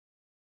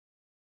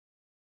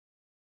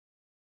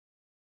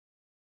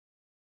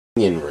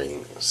onion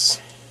rings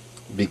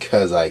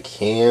because I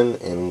can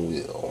and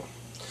will.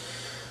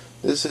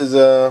 This is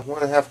a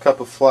 1.5 cup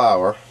of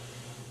flour.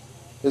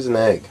 Here's an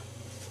egg.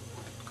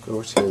 Go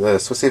over to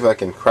this. Let's see if I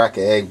can crack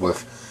an egg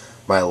with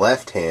my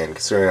left hand,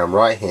 considering I'm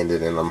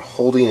right-handed and I'm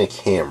holding a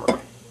camera.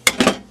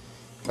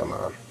 Come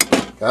on.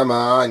 Come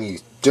on, you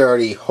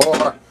dirty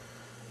whore.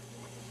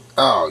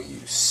 Oh, you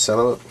son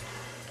of a...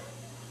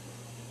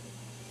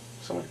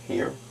 Someone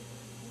here?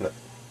 No.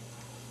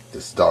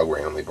 This dog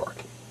randomly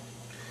barking.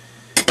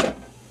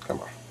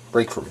 Come on.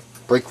 Break for me.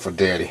 Break for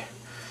Daddy.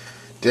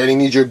 Daddy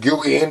needs your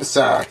gooey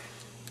inside.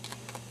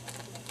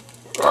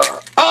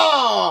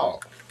 Oh!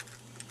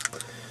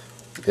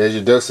 There's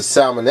your dose of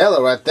salmonella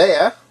right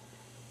there.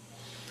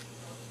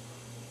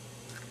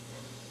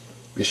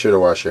 Be sure to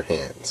wash your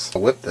hands.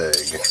 Whipped egg.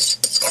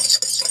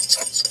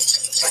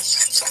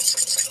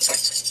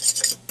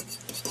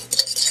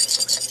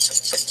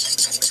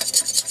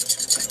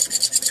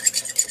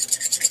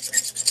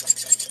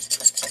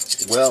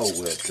 Well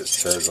whipped, it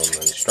says on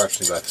the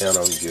instructions I found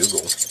on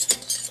Google.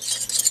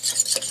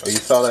 Oh, you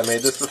thought I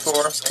made this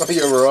before? Oh,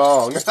 you're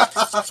wrong. Yeah.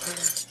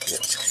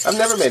 I've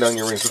never made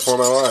onion rings before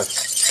in my life.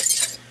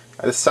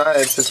 I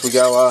decided since we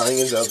got a lot of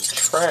onions out of the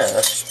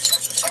trash,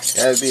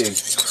 that would be a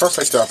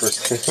perfect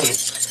opportunity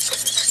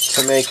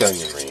to make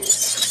onion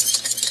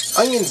rings.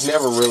 Onions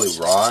never really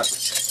rot,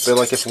 but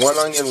like if one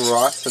onion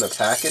rots in a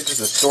package,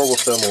 the store will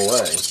throw them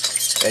away.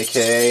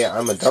 AKA,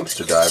 I'm a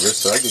dumpster diver,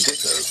 so I could get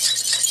those.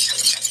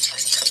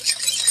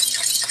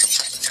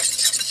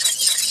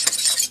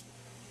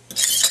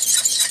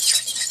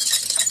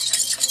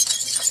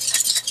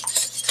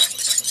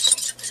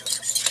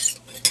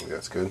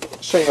 That's good.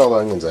 I'll show you all the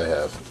onions I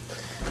have.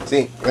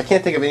 See, I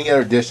can't think of any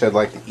other dish I'd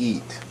like to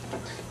eat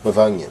with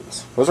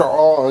onions. Those are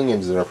all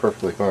onions that are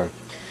perfectly fine.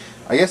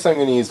 I guess I'm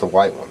going to use the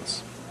white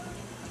ones.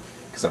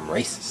 Because I'm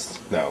racist.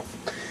 No.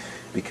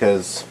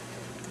 Because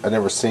I've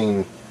never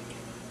seen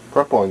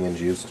purple onions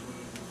used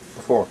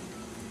before.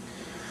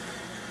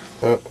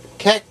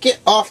 Cat, get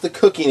off the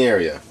cooking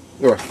area.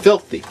 You're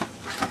filthy.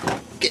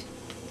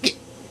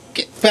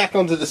 Get back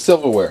onto the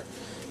silverware.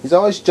 He's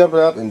always jumping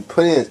up and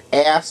putting his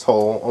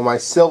asshole on my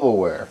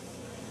silverware.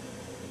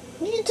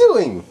 What are you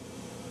doing?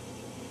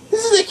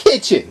 This is the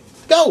kitchen.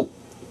 Go!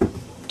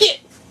 Get!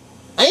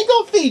 I ain't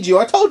gonna feed you.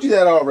 I told you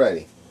that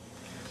already.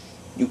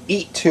 You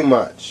eat too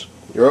much.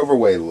 You're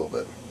overweight a little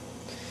bit.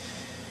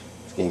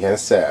 It's getting kind of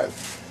sad.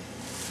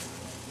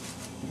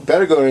 You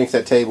better go underneath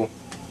that table.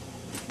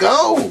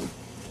 Go!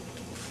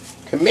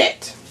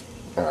 Commit!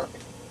 Alright.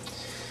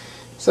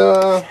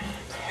 So,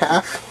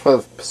 half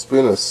a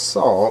spoon of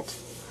salt.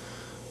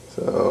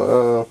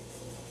 So,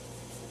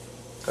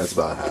 that's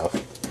about half.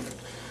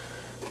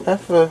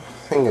 Half a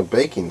thing of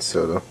baking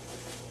soda.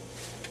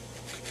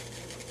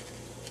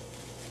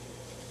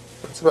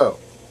 That's about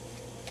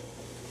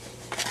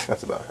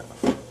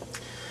half.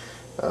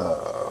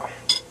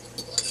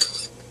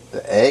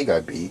 The egg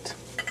I beat.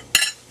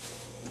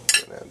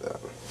 Add that.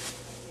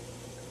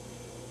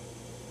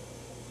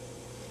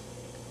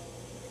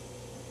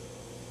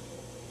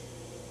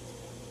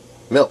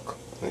 Milk.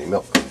 I need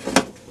milk.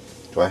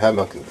 Do I have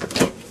milk in the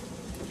fridge?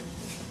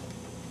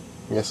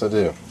 Yes, I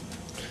do.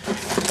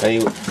 I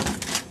need a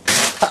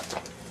cup.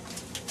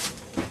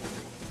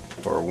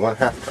 Or 1/2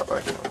 cup,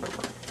 I can't remember.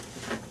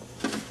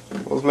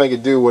 Let's make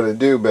it do what it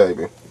do,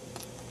 baby.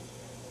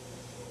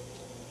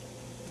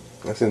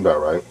 That seems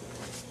about right.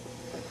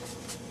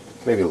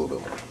 Maybe a little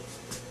bit more.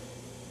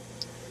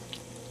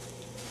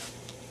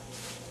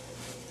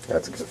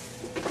 That's good.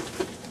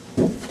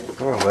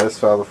 Oh, lettuce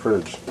file the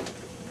fridge.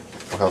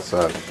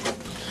 Outside.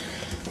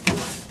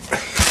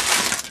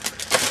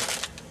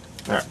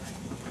 Alright.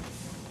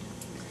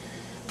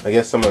 I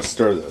guess I'm going to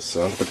stir this,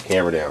 so I'm going to put the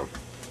camera down.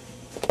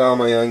 All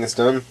my onions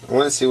done. I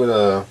want to see what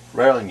a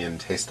red onion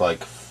tastes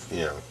like,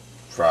 you know,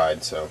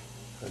 fried, so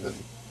I did,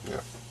 you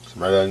know,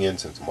 some red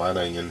onions and some white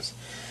onions.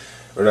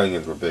 Red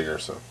onions were bigger,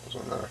 so it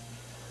doesn't matter.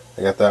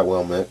 I got that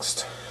well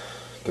mixed.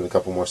 Give it a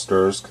couple more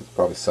stirs, because it's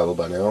probably settled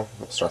by now.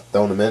 I'll start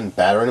throwing them in,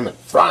 battering them, and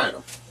frying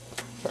them.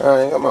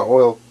 Alright, I got my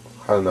oil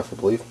hot enough, I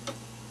believe.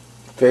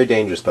 Very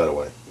dangerous, by the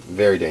way.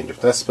 Very dangerous.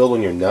 If that spilled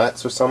on your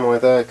nuts or something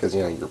like that, because,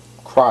 you know, your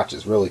crotch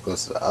is really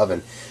close to the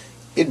oven,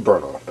 it'd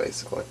burn off,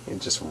 basically.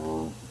 It'd just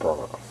burn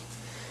off.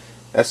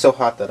 That's so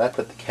hot that I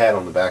put the cat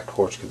on the back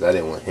porch because I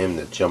didn't want him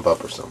to jump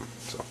up or something.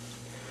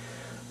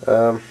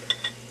 So,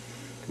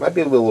 might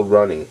be a little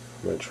runny.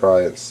 I'm going to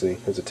try it and see.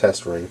 Here's a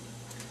test ring.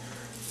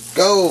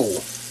 Go!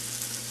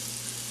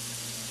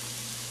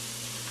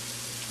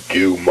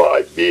 Do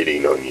my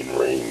bidding, onion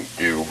ring.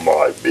 Do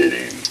my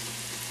bidding.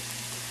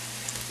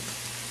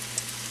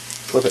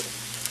 Flip it.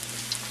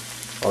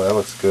 Oh, that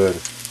looks good.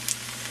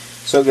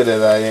 So good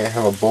that I didn't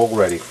have a bowl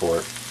ready for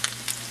it.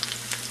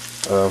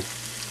 Let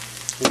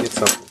me get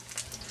something.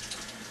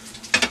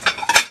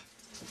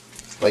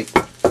 Wait.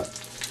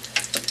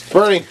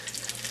 Burning!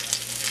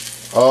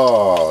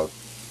 Oh,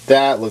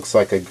 that looks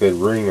like a good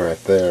ring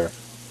right there.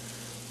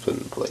 Put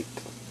in the plate.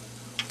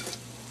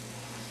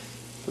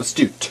 Let's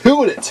do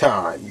 2 at a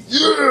time.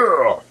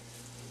 Yeah!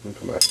 Let me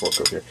put my fork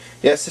over here.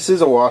 Yes, this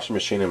is a washing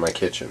machine in my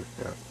kitchen.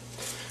 Yeah.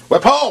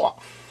 Wepo!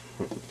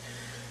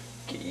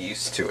 Get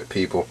used to it,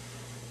 people.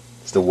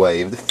 It's the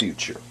way of the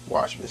future.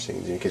 Washing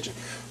machines in your kitchen.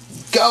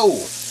 Go!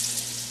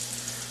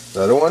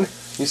 Another one,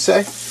 you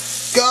say?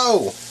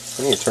 Go!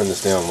 I need to turn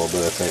this down a little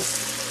bit, I think.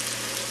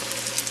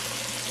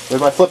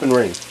 Where's my flipping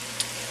ring?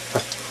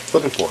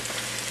 Flipping fork.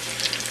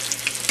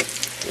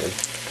 Good.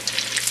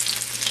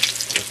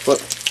 Flip.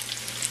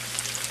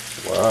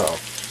 Wow.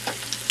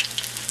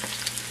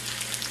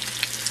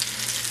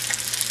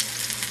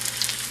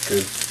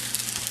 Good.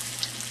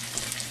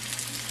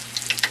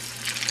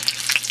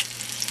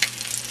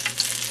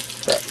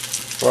 Crap.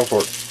 Wrong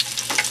fork.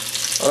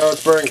 Oh,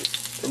 it's burning.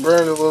 It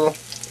burned a little.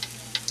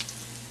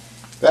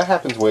 That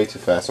happens way too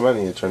fast. I might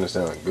need to turn this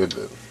down a good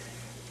bit.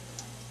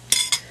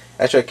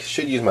 Actually, I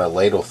should use my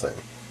ladle thing.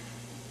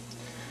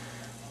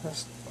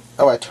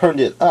 Oh, I turned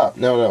it up.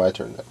 No, I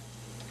turned it up.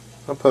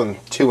 I'll put in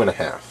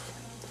 2.5.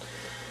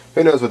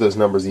 Who knows what those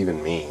numbers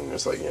even mean?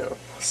 There's like,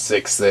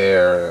 6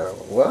 there.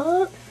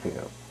 What?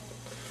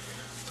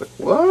 It's like,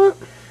 what?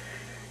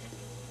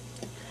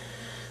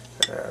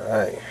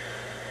 Alright.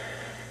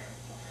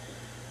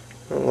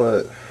 I'll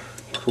let it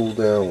cool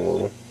down a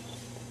little.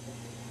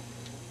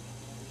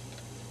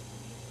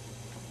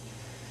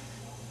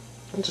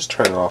 I'll just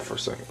turn it off for a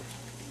second.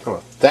 How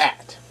about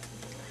that?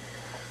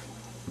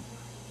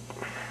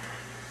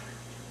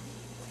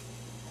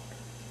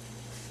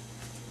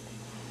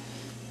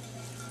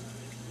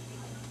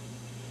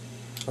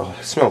 Oh,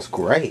 it smells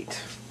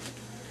great.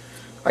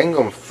 I can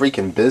go in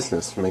freaking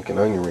business making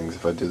onion rings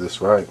if I do this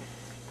right.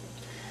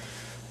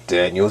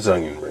 Daniel's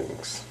onion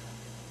rings.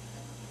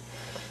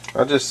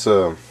 It's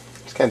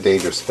kind of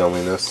dangerous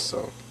filming this,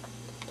 so.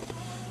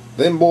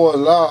 Them boys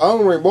are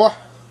hungry, boy.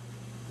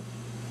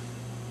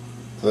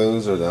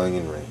 Those are the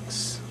onion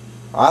rings.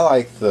 I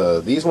like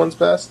these ones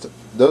best.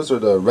 Those are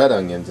the red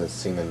onions as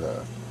seen in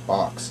the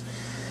box.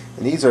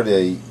 And these are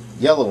the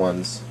yellow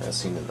ones as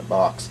seen in the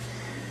box.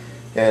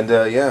 And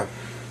yeah,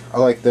 I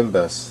like them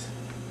best.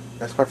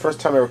 That's my first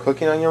time ever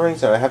cooking onion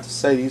rings, and I have to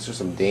say these are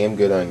some damn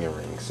good onion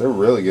rings. They're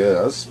really good.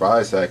 I was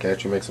surprised that I can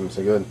actually make them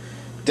so good.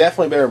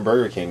 Definitely better than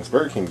Burger King's.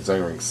 Burger King's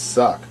onion rings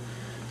suck.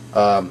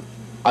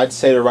 I'd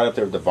say they're right up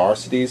there with the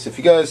Varsities. If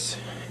you guys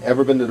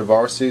ever been to the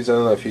Varsities, I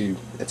don't know if you.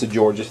 It's a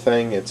Georgia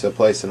thing. It's a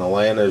place in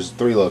Atlanta. There's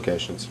 3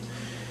 locations,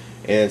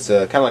 and it's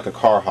kind of like a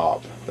car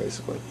hop,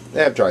 basically.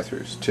 They have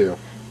drive-thrus too,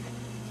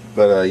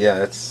 but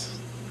yeah, it's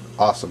an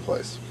awesome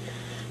place.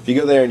 If you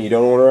go there and you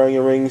don't order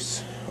onion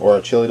rings or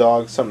a chili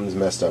dog, something's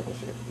messed up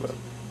with you. But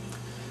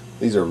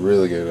these are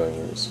really good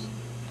onion rings.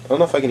 I don't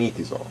know if I can eat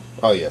these all.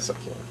 Oh yes, I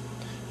can.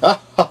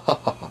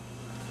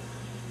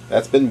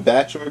 That's been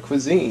Bachelor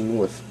Cuisine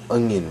with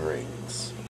onion rings.